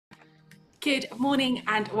Good morning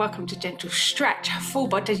and welcome to Gentle Stretch, a full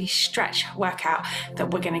body stretch workout that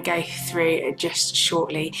we're going to go through just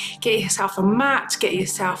shortly. Get yourself a mat, get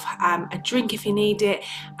yourself a drink if you need it,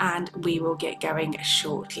 and we will get going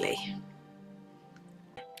shortly.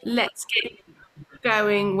 Let's get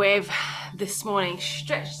going with this morning's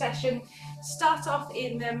stretch session. Start off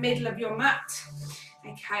in the middle of your mat.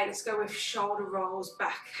 Okay, let's go with shoulder rolls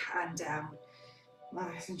back and down,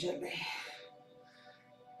 nice and gently.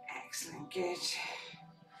 Excellent, good.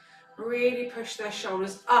 Really push those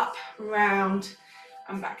shoulders up, round,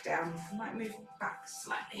 and back down. I might move back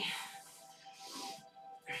slightly.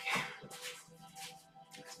 Okay.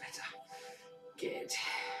 That's better. Good.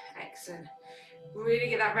 Excellent. Really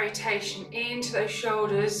get that rotation into those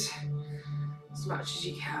shoulders as much as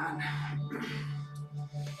you can.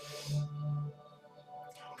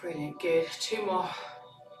 Brilliant. Good. Two more.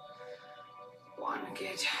 One.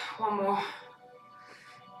 Good. One more.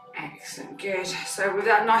 Excellent, good. So with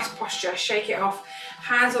that nice posture, shake it off.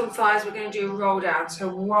 Hands on thighs, we're going to do a roll down.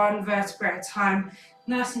 So one vertebrae at a time,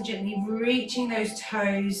 nice and gently reaching those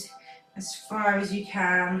toes as far as you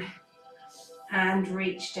can and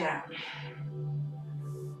reach down.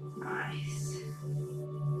 Nice.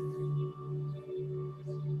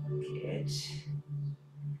 Good.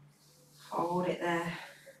 Hold it there.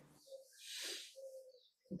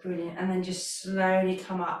 Brilliant. And then just slowly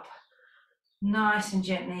come up, nice and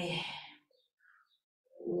gently,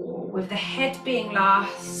 with the head being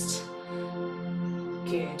last.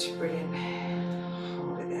 Good, brilliant.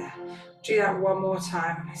 Hold it there. Do that one more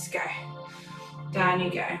time. Let's go. Down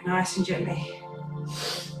you go, nice and gently.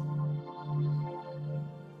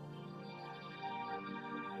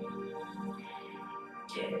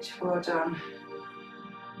 Good, well done.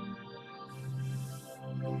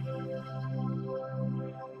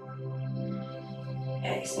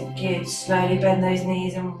 Excellent, good. Slowly bend those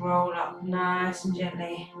knees and roll up nice and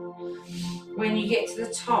gently. When you get to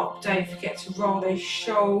the top, don't forget to roll those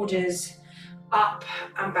shoulders up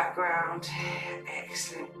and back round.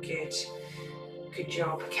 Excellent, good. Good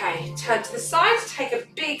job. Okay, turn to the side, take a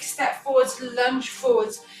big step forwards, lunge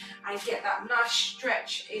forwards, and get that nice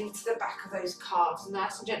stretch into the back of those calves.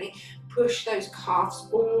 Nice and gently push those calves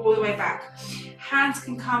all the way back. Hands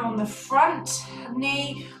can come on the front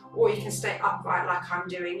knee, or you can stay upright like I'm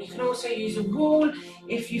doing. You can also use a wall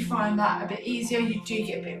if you find that a bit easier. You do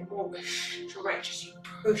get a bit more stretch as you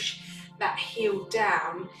push that heel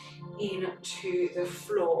down into the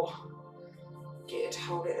floor. Good,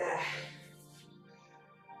 hold it there.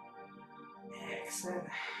 Excellent.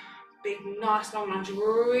 Big, nice long lunge.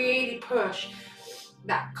 Really push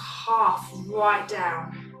that calf right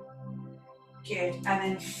down. Good. And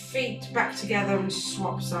then feet back together and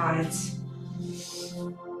swap sides.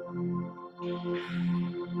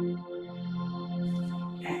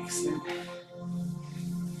 Excellent.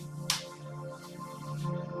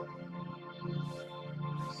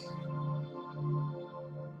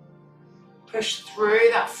 Push through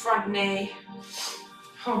that front knee.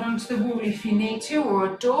 Hold on to the wall if you need to,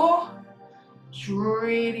 or a door. Just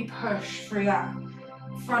really push through that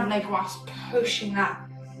front leg whilst pushing that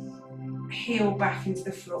heel back into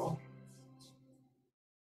the floor.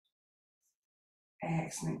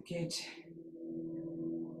 Excellent, good.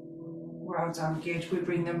 Well done, good. We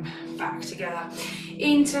bring them back together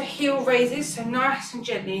into heel raises, so nice and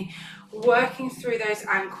gently working through those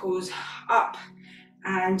ankles up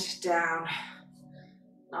and down,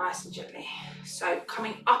 nice and gently. So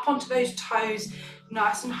coming up onto those toes,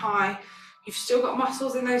 nice and high. You've still got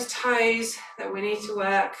muscles in those toes that we need to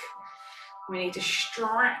work. We need to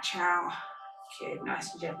stretch out. Good,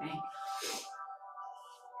 nice and gently.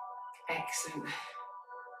 Excellent.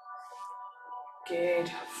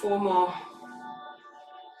 Good, four more.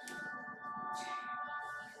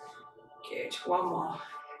 Good, one more.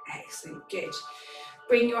 Excellent, good.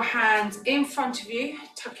 Bring your hands in front of you,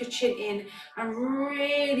 tuck your chin in, and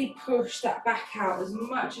really push that back out as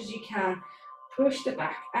much as you can. Push the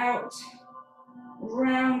back out,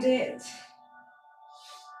 round it.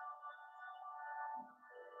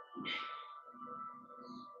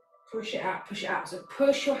 Push it out, push it out. So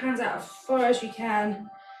push your hands out as far as you can.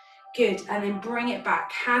 Good, and then bring it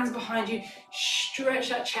back. Hands behind you, stretch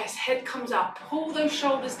that chest, head comes up, pull those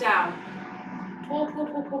shoulders down. Pull, pull,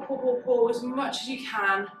 pull, pull, pull, pull, pull as much as you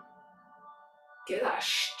can. Get that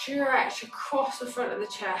stretch across the front of the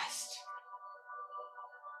chest.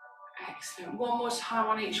 Excellent. One more time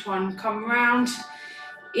on each one. Come round,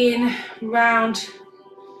 in, round.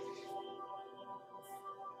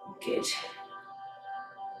 Good.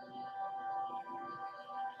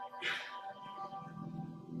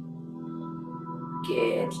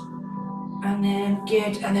 Good. And then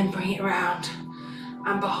good, and then bring it around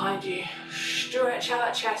and behind you. Stretch out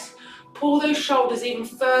that chest. Pull those shoulders even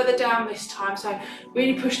further down this time. So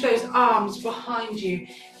really push those arms behind you,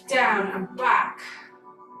 down and back,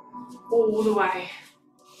 all the way.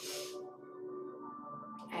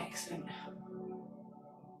 Excellent.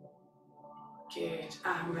 Good,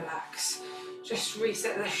 and relax. Just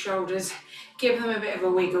reset the shoulders, give them a bit of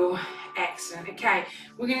a wiggle. Excellent. Okay,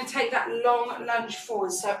 we're going to take that long lunge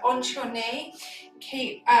forward. So onto your knee,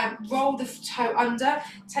 keep roll the toe under,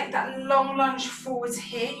 take that long lunge forwards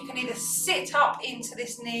here. You can either sit up into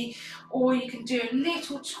this knee or you can do a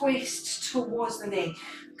little twist towards the knee.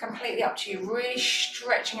 Completely up to you. Really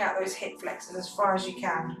stretching out those hip flexors as far as you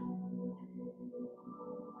can.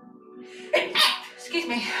 Excuse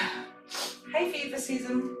me. Hay fever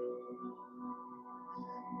season.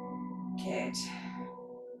 Good.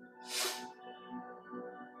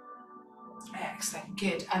 Excellent,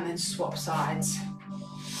 good. And then swap sides.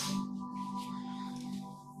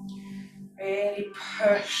 Really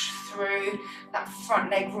push through that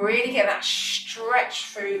front leg. Really get that stretch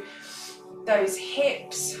through those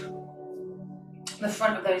hips. The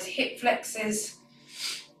front of those hip flexors.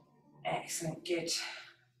 Excellent, good.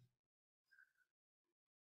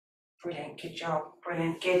 Brilliant, good job,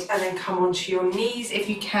 brilliant, good. And then come onto your knees if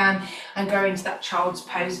you can and go into that child's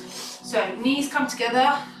pose. So knees come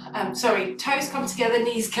together, toes come together,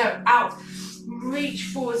 knees go out. Reach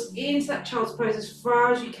forwards into that child's pose as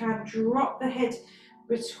far as you can. Drop the head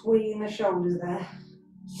between the shoulders there.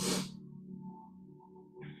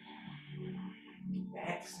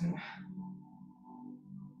 Excellent.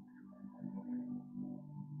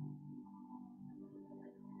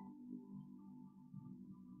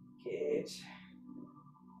 Good.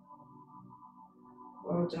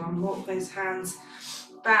 Well done. Walk those hands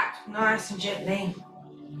back nice and gently.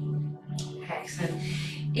 Excellent.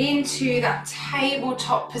 Into that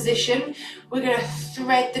tabletop position, we're going to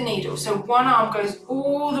thread the needle. So one arm goes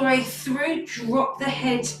all the way through, drop the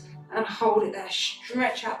head and hold it there.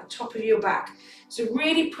 Stretch out the top of your back. So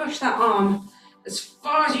really push that arm as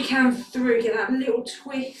far as you can through. Get that little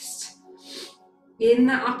twist in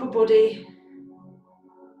that upper body.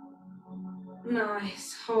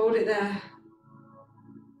 Nice. Hold it there.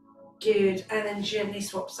 Good. And then gently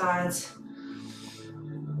swap sides.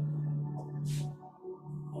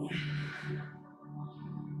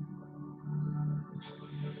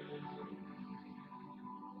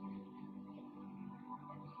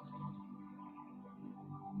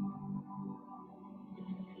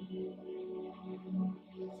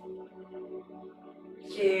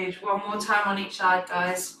 Good. One more time on each side,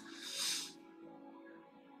 guys.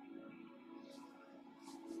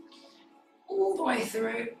 All the way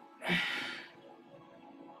through.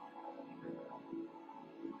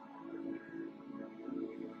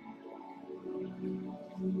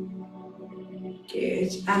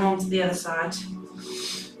 Good. And on to the other side.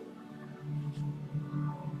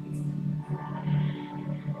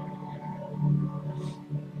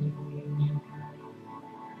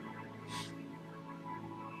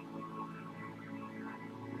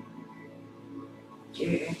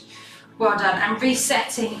 Good. Well done. And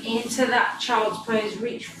resetting into that child's pose.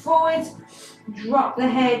 Reach forward, drop the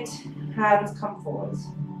head, hands come forward.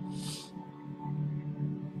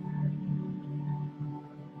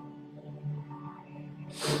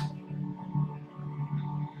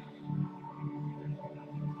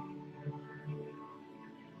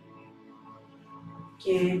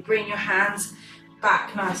 Good. Bring your hands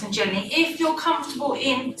back nice and gently. If you're comfortable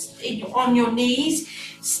on your knees,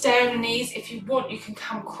 stay on your knees. If you want, you can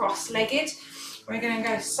come cross-legged. We're going to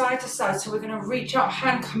go side to side. So we're going to reach up,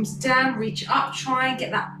 hand comes down, reach up, try and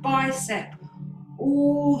get that bicep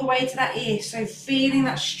all the way to that ear. So feeling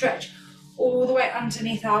that stretch all the way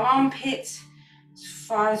underneath our armpit as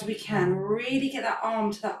far as we can. Really get that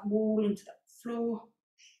arm to that wall, into that floor.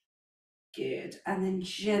 Good. And then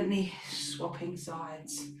gently swapping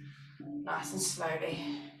sides. Nice and slowly.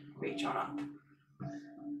 Reach on up.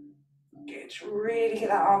 Good. Really get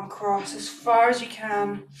that arm across as far as you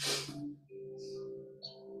can.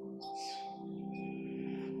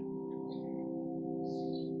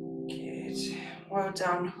 Good. Well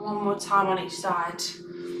done. One more time on each side.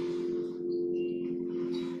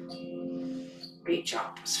 Reach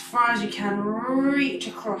up as far as you can. Reach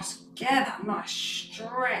across. Get that nice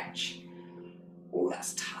stretch. Oh,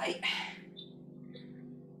 that's tight.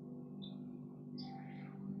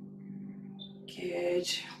 Good.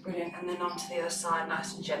 Brilliant. And then onto the other side,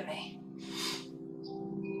 nice and gently.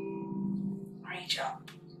 Reach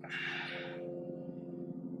up.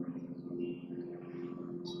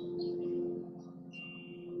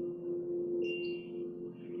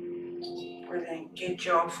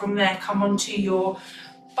 job. From there, come onto your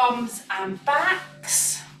bums and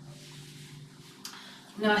backs.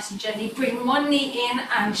 Nice and gently bring one knee in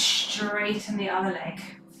and straighten the other leg.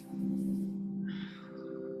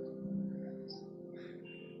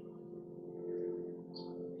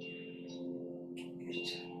 Good.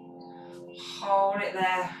 Hold it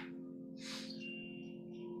there.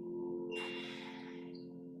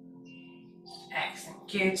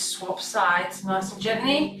 Excellent. Good. Swap sides nice and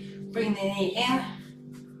gently. Bring the knee in.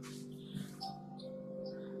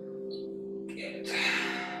 Good.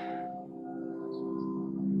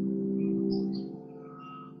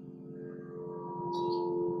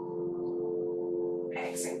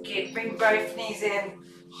 Excellent. Good. Bring both knees in.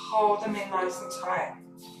 Hold them in nice and tight.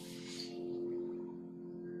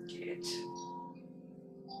 Good.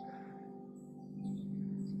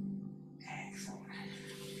 Excellent.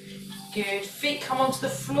 Good. Feet come onto the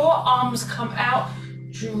floor, arms come out.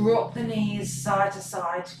 Drop the knees side to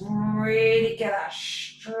side. Really get that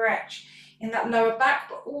stretch in that lower back,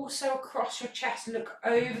 but also across your chest. Look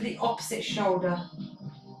over the opposite shoulder.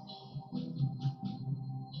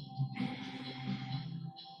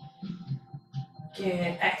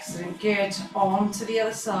 Good, excellent, good. On to the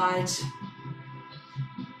other side.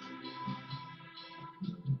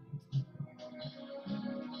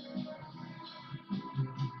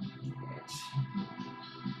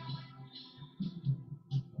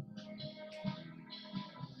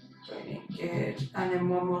 Brilliant, good. And then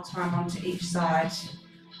one more time onto each side.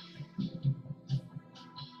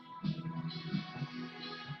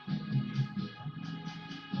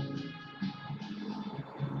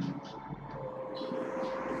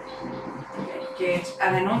 Good.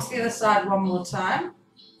 And then onto the other side one more time.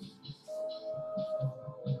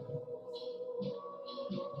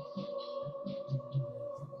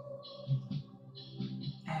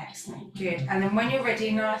 Excellent, good. And then when you're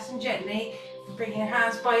ready, nice and gently, bring your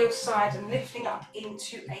hands by your side and lifting up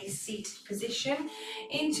into a seated position,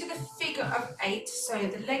 into the figure of 8. So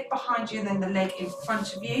the leg behind you and then the leg in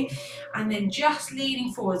front of you. And then just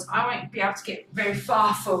leaning forwards. I won't be able to get very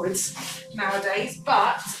far forwards nowadays,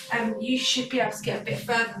 but you should be able to get a bit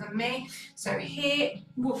further than me. So here,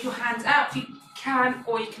 walk your hands out if you can,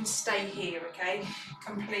 or you can stay here, okay?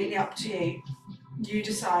 Completely up to you. You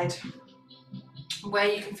decide where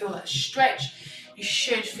you can feel that stretch. You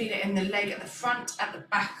should feel it in the leg at the front, at the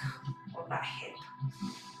back of that hip.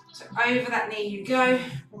 So over that knee you go,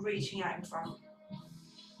 reaching out in front.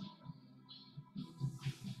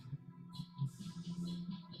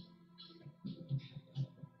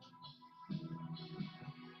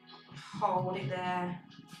 Hold it there.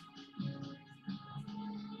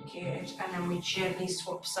 Good, and then we gently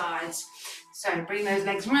swap sides. So bring those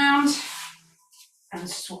legs round and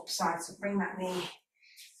swap sides. So bring that knee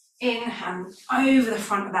in and over the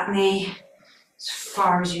front of that knee as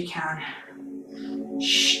far as you can.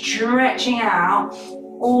 Stretching out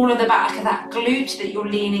all of the back of that glute that you're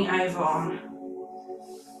leaning over on.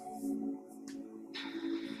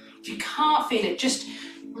 If you can't feel it, just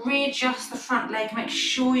readjust the front leg. Make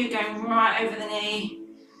sure you're going right over the knee.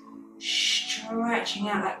 Stretching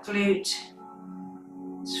out that glute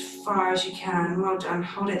as far as you can. Well done.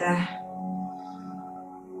 Hold it there.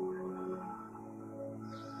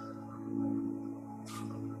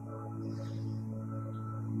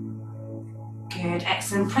 Good,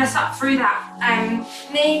 excellent. Press up through that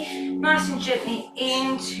knee, nice and gently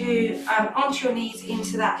into onto your knees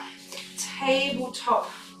into that tabletop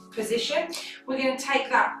position. We're going to take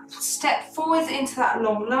that step forwards into that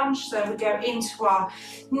long lunge. So we go into our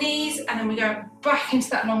knees and then we go back into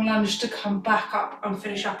that long lunge to come back up and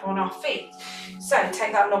finish up on our feet. So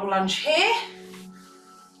take that long lunge here.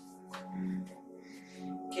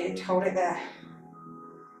 Good, hold it there.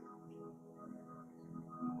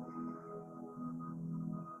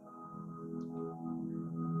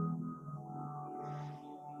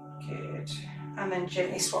 Good, and then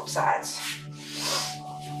gently swap sides.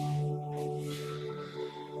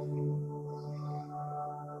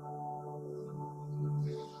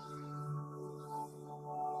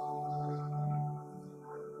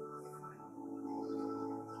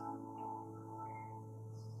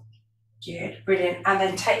 Good, brilliant. And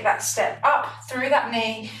then take that step up through that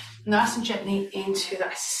knee, nice and gently into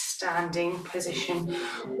that standing position.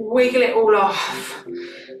 Wiggle it all off,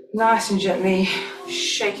 nice and gently,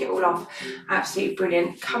 shake it all off. Absolutely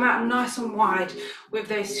brilliant. Come out nice and wide with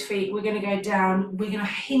those feet. We're going to go down, we're going to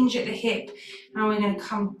hinge at the hip, and we're going to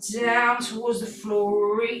come down towards the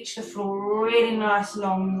floor, reach the floor, really nice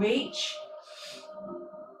long reach.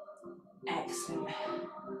 Excellent.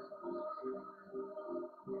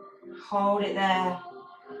 Hold it there.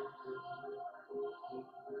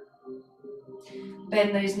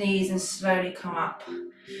 bend those knees and slowly come up.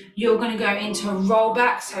 You're going to go into a roll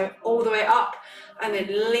back, so all the way up, and then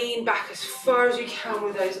lean back as far as you can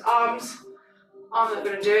with those arms. I'm not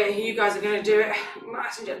going to do it, you guys are going to do it.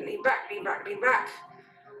 Nice and gently, lean back, lean back, lean back.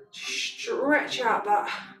 Stretch out that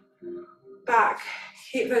back.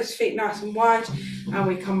 Keep those feet nice and wide, and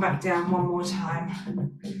we come back down one more time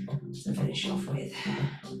to finish off with.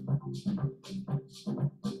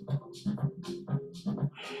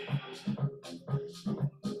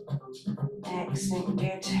 Excellent,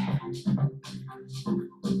 good.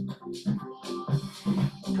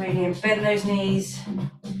 Brilliant, bend those knees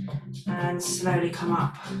and slowly come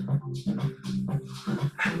up.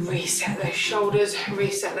 And reset those shoulders,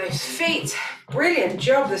 reset those feet. Brilliant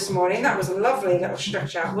job this morning. That was a lovely little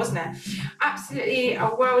stretch out, wasn't it? Absolutely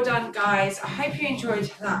well done, guys. I hope you enjoyed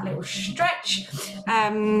that little stretch.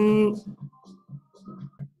 Absolutely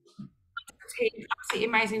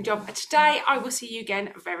amazing job today. I will see you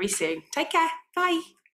again very soon. Take care. Bye.